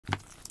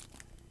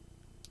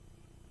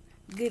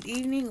good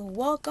evening.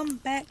 Welcome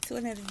back to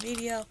another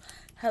video.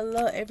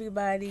 Hello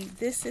everybody,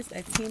 this is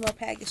a Temu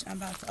package I'm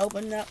about to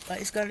open up,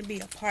 but it's going to be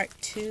a part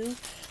 2.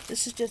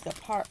 This is just a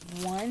part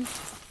 1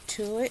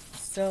 to it.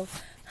 So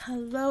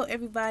hello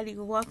everybody,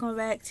 welcome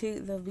back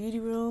to the beauty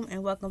room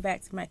and welcome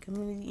back to my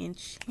community and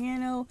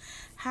channel.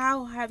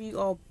 How have you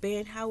all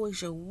been? How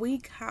was your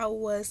week? How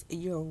was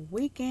your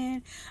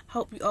weekend?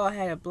 Hope you all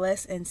had a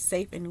blessed and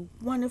safe and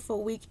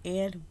wonderful week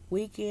and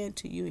weekend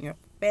to you and your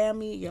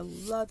family, your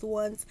loved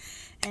ones.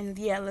 And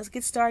yeah, let's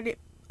get started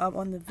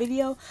on the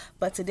video.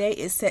 But today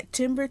is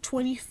September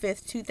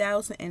 25th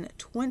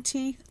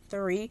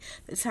 2023.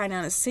 The time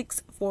now is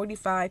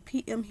 6:45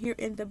 p.m. here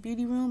in the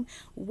beauty room.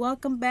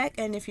 Welcome back,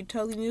 and if you're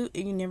totally new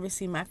and you never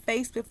seen my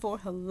face before,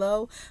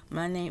 hello,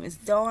 my name is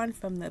Dawn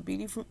from the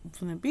beauty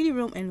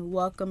room and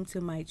welcome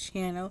to my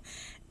channel.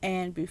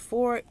 And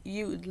before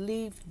you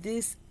leave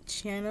this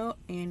channel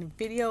and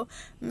video,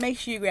 make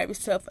sure you grab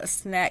yourself a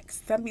snack,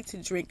 something to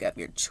drink up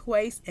your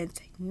choice, and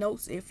take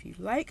notes if you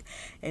like.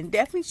 And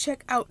definitely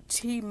check out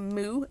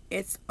Temu.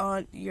 It's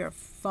on your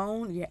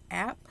phone, your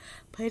app.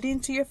 Put it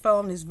into your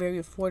phone. It's very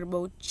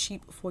affordable,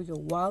 cheap for your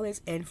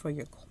wallets and for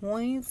your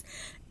coins.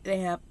 They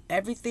have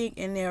everything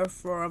in there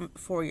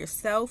for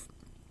yourself,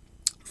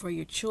 for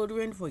your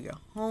children, for your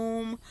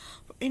home,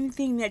 for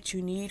anything that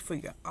you need for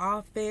your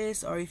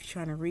office, or if you're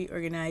trying to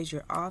reorganize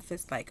your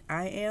office like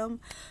I am.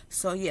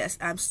 So yes,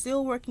 I'm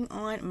still working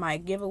on my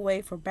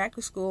giveaway for back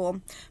to school.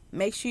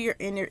 Make sure you're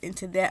entered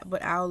into that,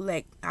 but I'll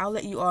let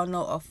you all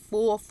know a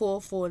full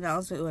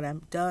announcement when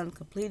I'm done,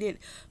 completed.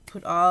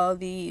 Put all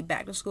the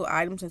back to school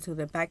items into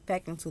the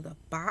backpack, into the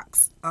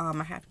box.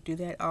 I have to do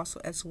that also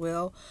as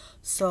well.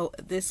 So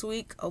this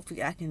week,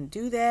 hopefully I can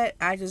do that.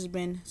 I just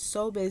been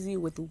so busy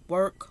with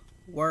work.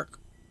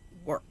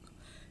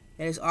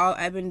 That is all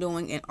I've been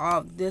doing, and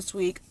all this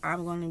week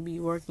I'm going to be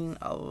working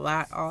a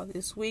lot all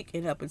this week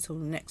and up until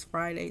next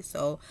Friday.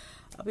 So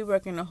I'll be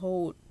working a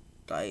whole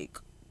like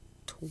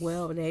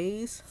 12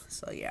 days.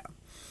 So yeah,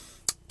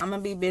 I'm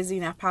gonna be busy,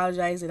 and I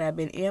apologize that I've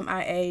been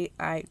MIA.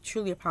 I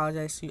truly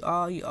apologize to you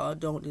all. You all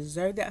don't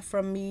deserve that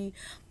from me,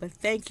 but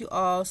thank you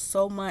all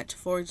so much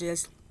for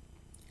just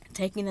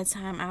taking the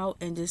time out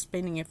and just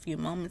spending a few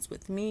moments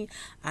with me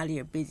out of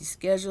your busy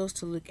schedules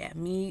to look at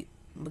me,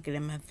 looking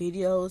at my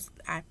videos.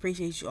 I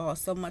appreciate you all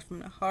so much from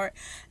the heart.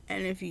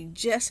 And if you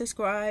just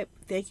subscribed,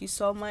 thank you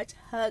so much.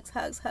 Hugs.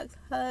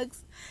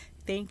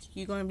 Thank you.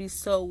 You're going to be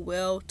so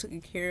well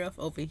taken care of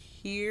over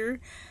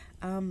here.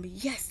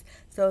 Yes,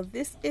 so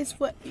this is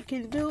what you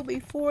can do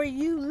before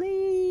you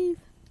leave.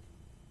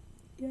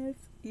 Yes.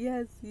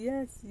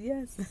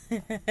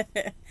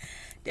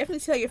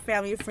 Definitely tell your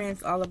family, your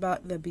friends all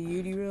about the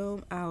beauty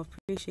room. I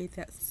appreciate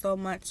that so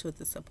much with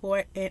the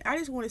support. And I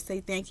just want to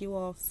say thank you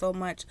all so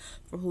much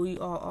for who you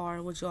all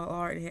are, what you all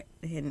are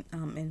in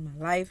my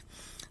life.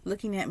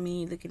 Looking at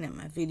me, looking at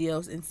my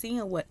videos, and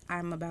seeing what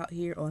I'm about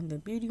here on the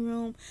beauty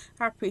room.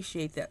 I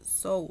appreciate that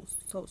so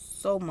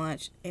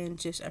much, and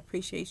just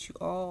appreciate you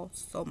all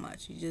so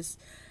much. You just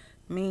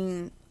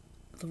mean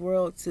the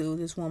world to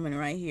this woman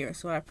right here.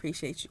 So I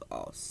appreciate you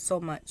all so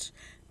much.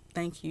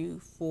 Thank you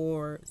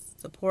for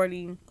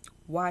supporting,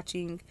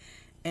 watching,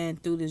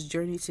 and through this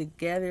journey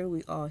together.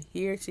 We all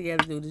here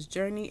together through this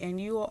journey,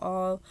 and you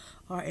all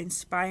are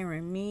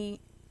inspiring me,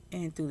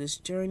 and through this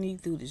journey,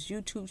 through this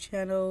YouTube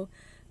channel,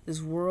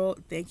 this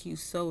world. Thank you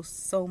so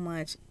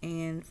much,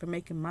 and for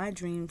making my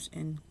dreams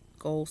and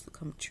goals to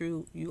come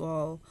true. You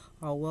all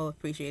are well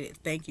appreciated.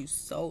 Thank you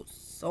so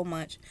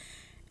much.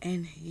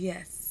 And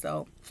yes,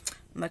 so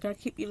I'm not gonna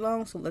keep you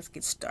long, so let's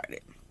get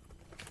started.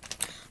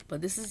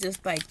 But this is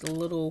just like the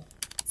little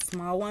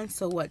small one.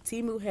 So what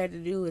Temu had to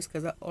do is,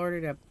 because I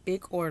ordered a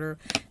big order,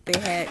 they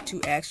had to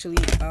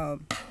actually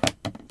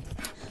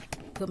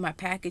put my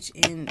package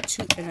in a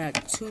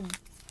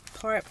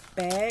 2-part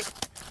bag.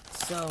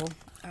 So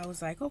I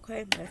was like,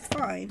 okay, that's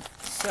fine.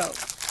 So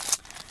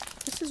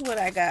this is what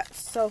I got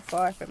so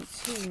far from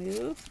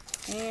Temu,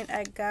 and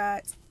I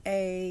got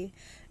a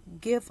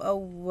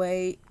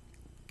giveaway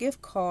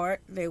gift card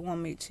they want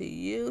me to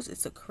use.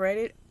 It's a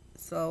credit,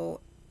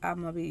 so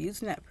I'm gonna be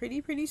using that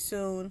pretty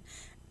soon,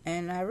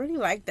 and I really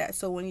like that.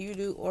 So when you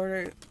do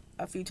order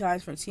a few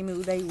times from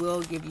Temu, they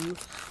will give you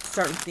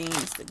certain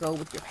things to go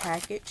with your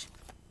package.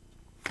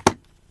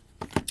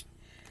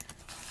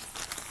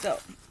 So,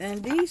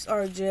 and these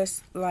are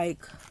just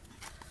like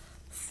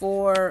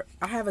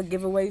I have a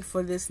giveaway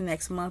for this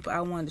next month, but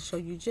I wanted to show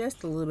you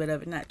just a little bit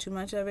of it, not too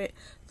much of it.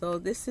 So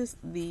this is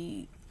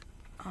the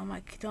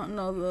I don't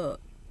know, the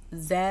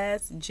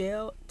Zazz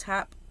gel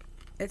top.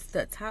 It's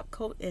the top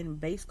coat and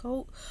base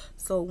coat.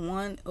 So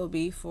one will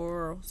be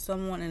for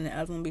someone, and the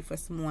other one will be for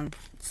someone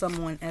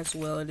as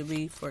well. It'll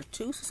be for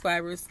 2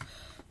 subscribers.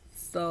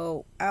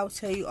 So I'll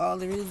tell you all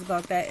the news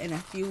about that in a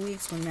few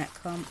weeks when that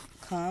come.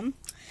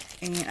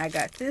 And I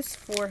got this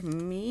for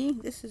me.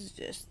 This is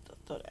just,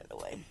 throw that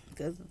away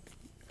because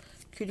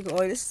cuticle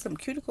oil. This is some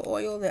cuticle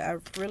oil that I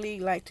really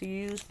like to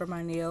use for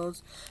my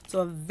nails.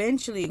 So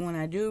eventually, when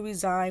I do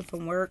resign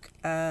from work,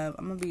 I'm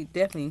gonna be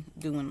definitely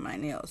doing my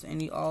nails,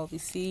 and you all be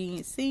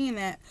seeing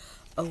that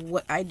of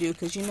what I do,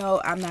 because you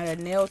know I'm not a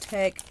nail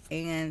tech,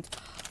 and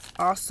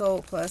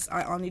also plus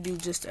I only do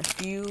just a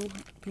few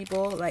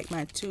people, like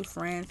my 2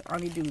 friends, I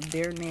only do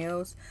their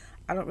nails.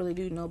 I don't really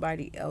do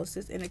nobody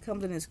else's, and it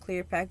comes in this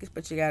clear package,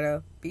 but you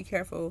gotta be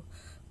careful.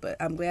 But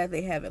I'm glad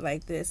they have it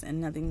like this and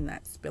nothing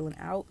not spilling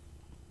out.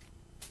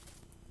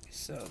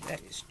 So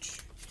that is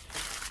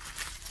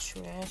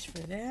trash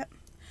for that.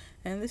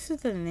 And this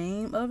is the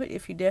name of it.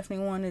 If you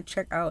definitely want to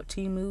check out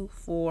Temu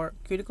for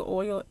cuticle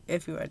oil,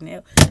 if you're a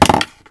nail.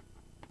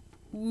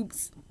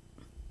 Oops.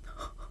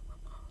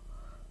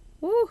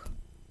 Woo.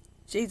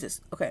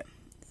 Jesus. Okay.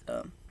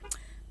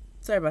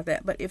 Sorry about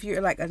that. But if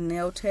you're like a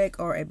nail tech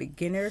or a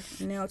beginner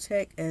nail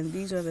tech, and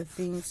these are the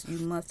things you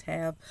must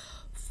have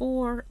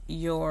for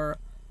your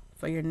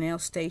nail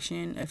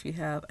station. If you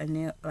have a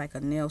nail, like a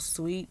nail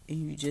suite,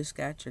 and you just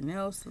got your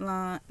nail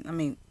salon, I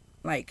mean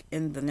like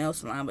in the nail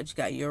salon, but you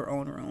got your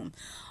own room.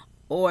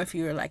 Or if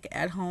you're like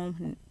at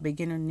home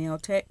beginner nail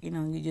tech, you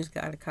know, you just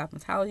got a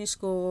cosmetology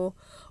school,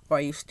 or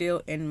are you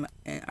still in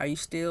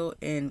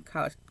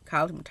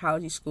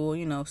cosmetology school,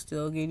 you know,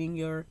 still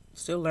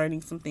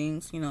learning some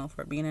things, you know,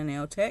 for being a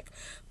nail tech.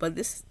 But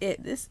this is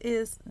it. This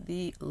is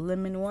the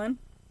lemon one.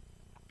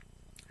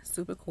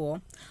 Super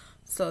cool.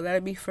 So that'll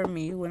be for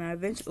me when I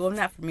eventually, well,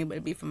 not for me, but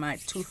it'll be for my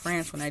 2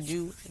 friends when I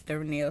do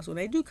their nails, when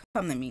they do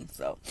come to me.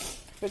 So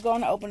we're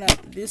going to open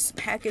up this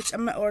package.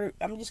 I'm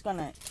just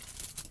gonna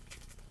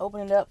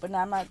open it up, but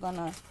I'm not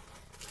gonna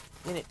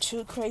get it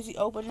too crazy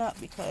open up,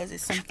 because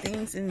there's some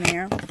things in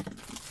there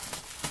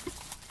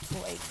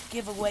for a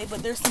giveaway.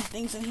 But there's some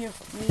things in here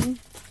for me.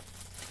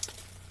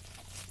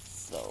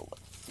 So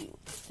let's see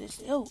what this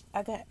is. Oh,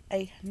 I got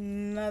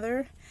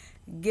another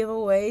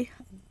giveaway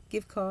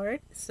gift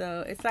card.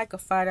 So it's like a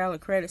 $5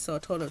 credit, so a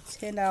total of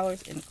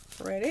 $10 in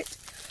credit.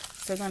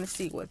 So we're gonna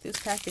see what this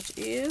package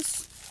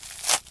is.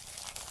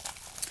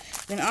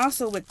 Then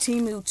also with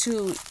Temu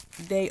too,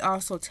 they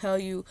also tell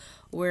you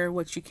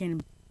what you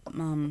can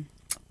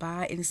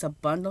buy, and it's a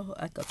bundle,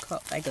 like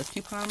a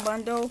coupon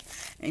bundle,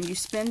 and you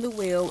spin the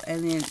wheel,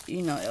 and then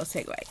you know it'll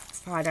take like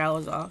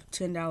 $5 off,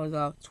 $10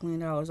 off,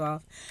 $20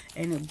 off,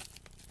 and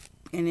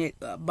it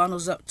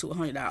bundles up to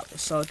 $100.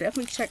 So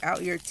definitely check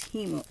out your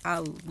Temu. I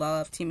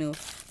love Temu.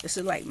 This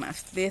is like my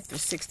 5th or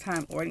 6th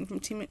time ordering from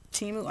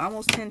Temu,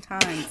 almost 10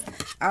 times.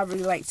 I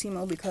really like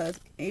Temu because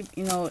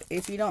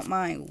if you don't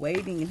mind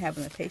waiting and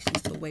having the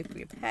patience to wait for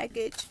your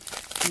package,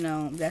 you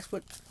know, that's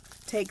what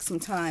takes some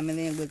time. And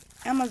then with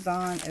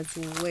Amazon as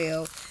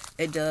well,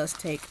 it does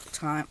take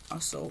time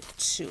also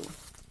too.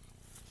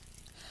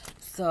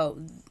 So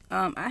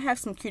I have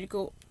some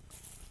cuticle.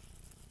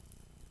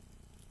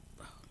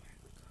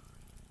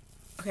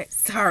 Okay,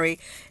 sorry,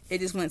 it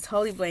just went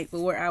totally blank.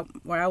 But where I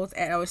was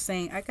at, I was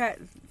saying I got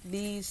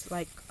these,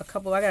 like I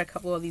got a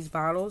couple of these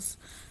bottles.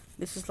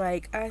 This is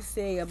like, I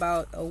say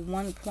about a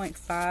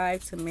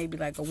 1.5 to maybe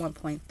like a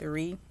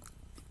 1.3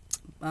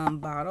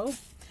 bottle.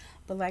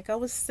 But like I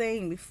was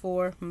saying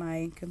before,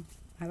 my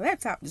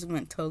laptop just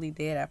went totally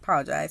dead. I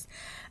apologize.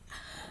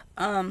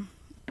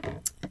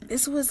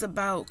 This was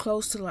about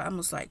close to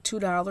almost like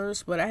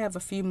 $2, but I have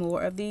a few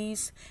more of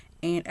these.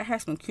 And I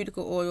have some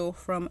cuticle oil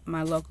from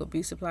my local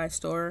beauty supply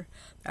store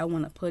I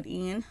want to put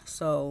in.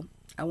 So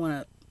I want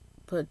to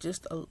put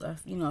just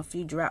a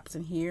few drops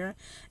in here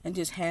and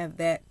just have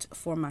that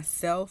for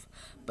myself.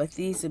 But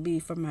these would be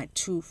for my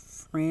 2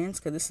 friends,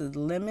 because this is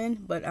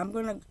lemon. But I'm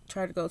going to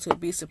try to go to a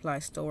beauty supply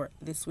store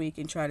this week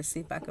and try to see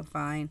if I can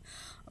find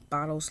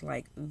bottles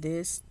like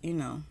this, you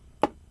know.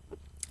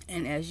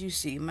 And as you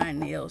see, my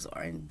nails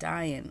are in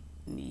dying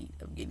need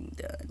of getting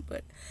done,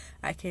 but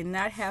I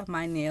cannot have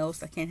my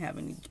nails, I can't have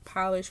any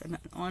polish or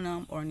nothing on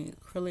them, or any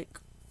acrylic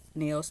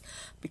nails,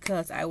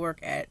 because I work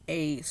at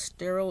a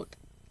sterile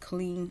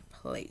clean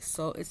place.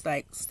 So it's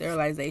like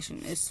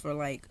sterilization. It's for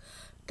like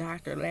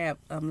doctor lab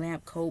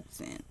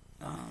coats and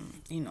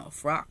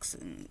frocks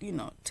and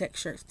tech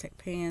shirts, tech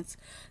pants.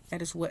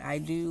 That is what I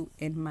do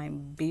in my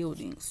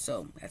building.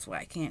 So that's why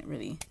I can't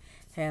really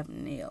have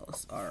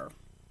nails or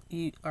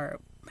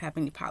have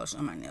any polish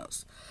on my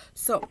nails.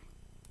 So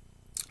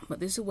but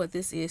this is what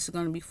this is. It's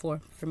going to be for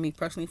me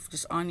personally,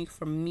 just only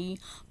for me.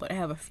 But I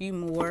have a few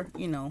more,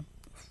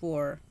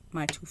 for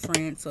my 2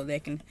 friends, so they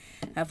can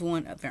have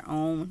one of their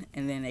own,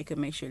 and then they can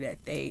make sure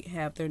that they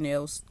have their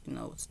nails,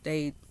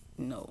 stay,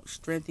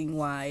 strengthening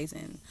wise,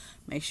 and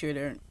make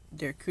sure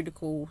their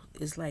cuticle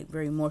is like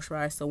very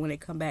moisturized. So when they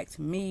come back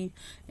to me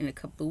in a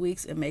couple of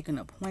weeks and make an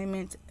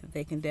appointment,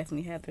 they can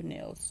definitely have their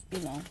nails.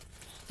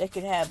 They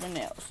can have their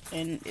nails,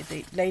 and if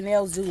their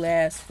nails do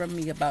last from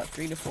me about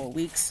 3 to 4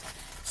 weeks.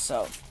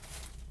 So,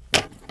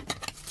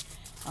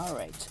 all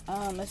right.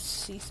 Let's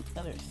see some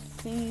other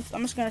things.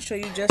 I'm just gonna show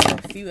you just a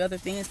few other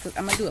things, because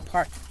I'm gonna do a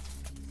part.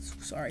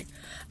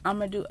 I'm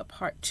gonna do a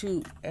part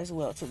 2 as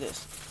well to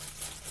this.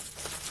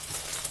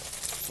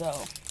 So,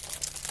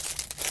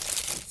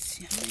 let's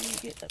see. I'm gonna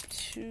get up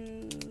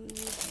to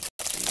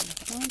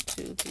 1,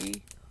 2,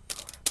 3,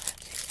 4, 5,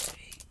 6, 7,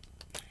 8,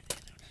 9, 10,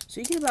 11. So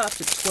you get about up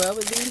to 12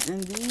 of these,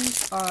 and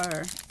these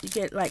are, you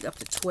get like up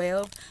to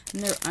 12,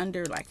 and they're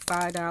under like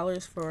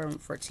 $5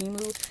 for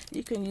Temu.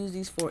 You can use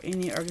these for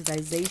any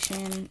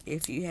organization.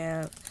 If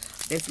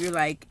you're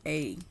like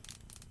a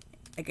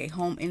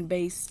home and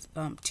based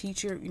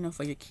teacher, you know,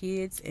 for your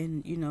kids,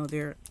 and you know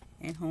they're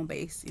in home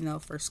base, you know,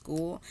 for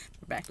school,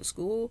 for back to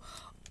school,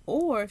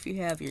 or if you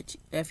have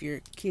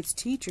your kid's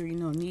teacher, you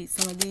know, needs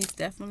some of these,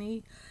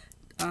 definitely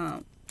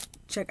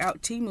check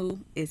out Temu.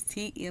 It's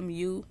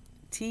Temu.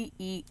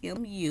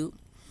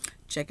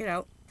 Check it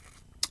out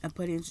and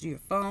put it into your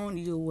phone.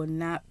 You will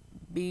not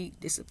be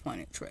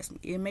disappointed, trust me.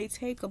 It may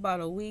take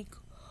about a week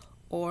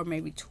or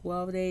maybe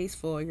 12 days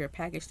for your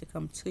package to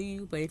come to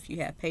you, but if you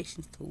have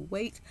patience to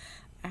wait,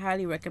 I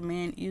highly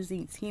recommend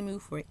using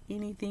Temu for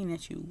anything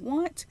that you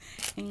want.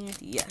 And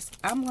yes,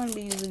 I'm going to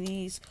be using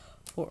these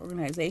for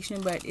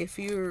organization, but if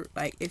you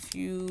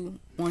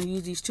want to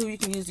use these too, you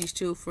can use these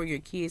too for your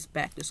kids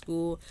back to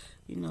school,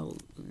 you know,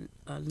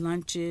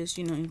 lunches,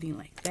 you know, anything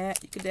like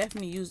that. You could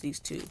definitely use these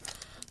too.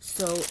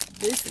 So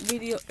this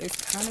video is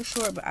kind of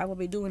short, but I will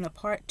be doing a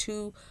part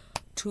 2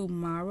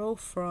 tomorrow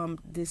from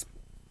this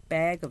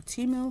bag of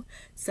Temu.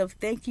 So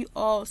thank you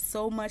all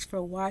so much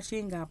for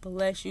watching. God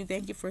bless you.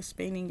 Thank you for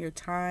spending your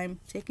time,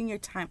 taking your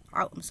time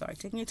out,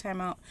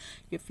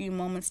 your few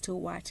moments to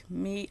watch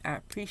me. I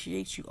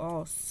appreciate you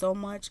all so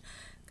much.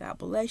 God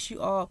bless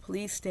you all.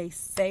 Please stay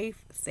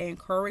safe, stay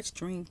encouraged,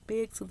 dream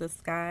big to the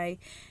sky,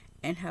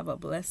 and have a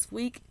blessed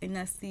week. And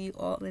I'll see you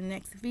all in the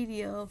next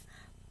video.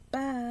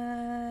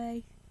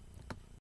 Bye.